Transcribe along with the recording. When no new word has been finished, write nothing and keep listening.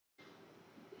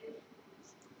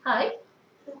Hi,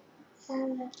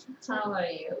 Hello, how are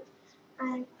you?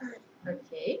 I'm fine.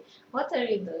 Okay, what are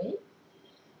you doing?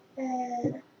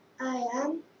 I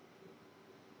am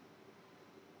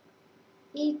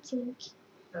eating.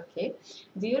 Okay,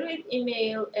 do you read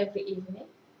email every evening?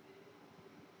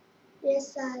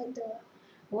 Yes, I do.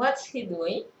 What's he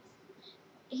doing?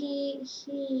 He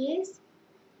is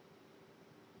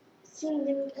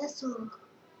singing a song.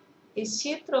 Is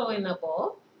she throwing a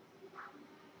ball?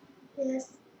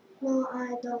 Yes. No,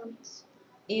 I don't.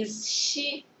 Is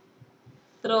she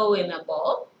throwing a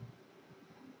ball?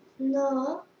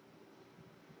 No.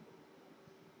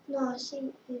 No,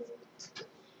 she isn't.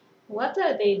 What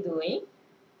are they doing?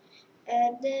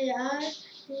 They are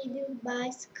riding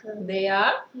bicycles. They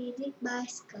are Riding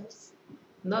bicycles.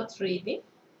 not reading.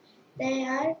 They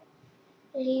are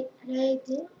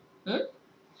riding. Hmm?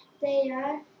 They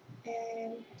are.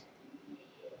 Um,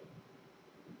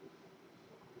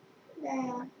 they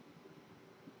are.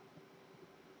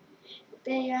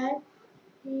 They are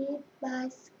riding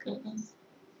bicycles.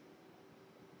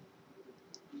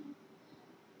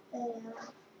 They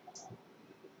are.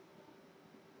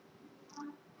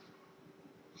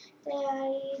 They are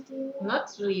reading.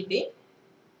 Not reading.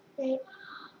 They,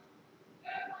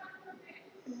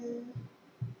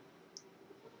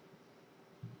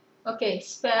 Okay,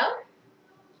 spell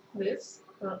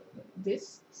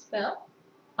this spell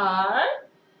R.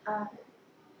 are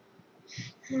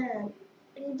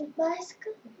in the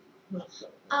bicycle. No.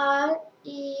 R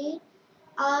E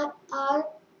R R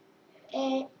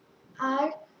A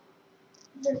R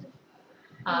the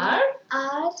R.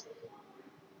 R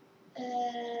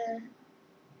uh,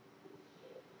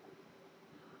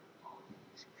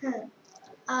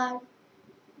 R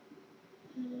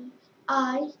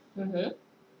I Mm-hmm.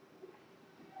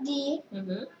 D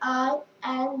Mm-hmm. I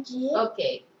N G.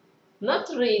 Okay, not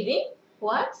reading.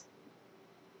 What?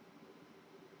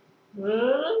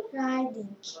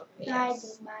 Riding.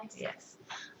 Yes. Riding bicycle. Yes.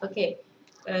 Okay.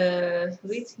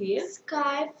 Read here.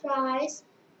 Sky fries,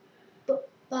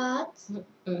 but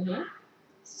Mm-hmm.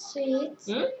 sweet,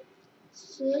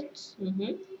 sweet,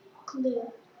 Mm-hmm.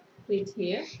 clue. Read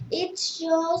here. It's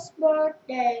Joe's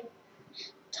birthday.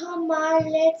 Tomorrow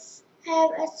let's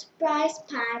have a surprise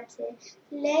party.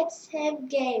 Let's have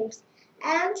games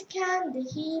and candy.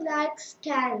 He likes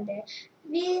candy.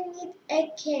 We need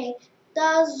a cake.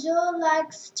 Does Joe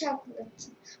likes chocolate?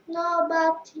 No,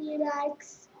 but he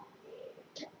likes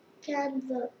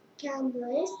candles.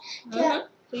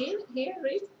 Here,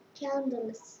 read.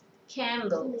 Candles.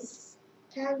 Candles.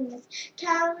 Candles.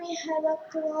 Can we have a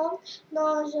clown?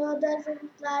 No, Joe doesn't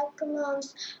like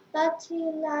clowns, but he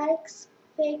likes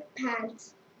fake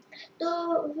pants.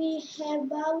 Do we have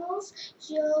balloons?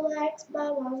 Joe likes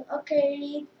balloons. Okay,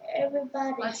 read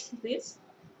everybody. What's this?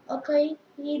 Okay,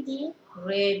 ready?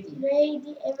 Ready.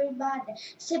 Ready, everybody.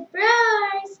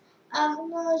 Surprise! Oh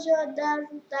no, Joe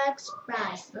doesn't like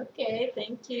surprise. Okay,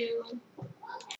 thank you.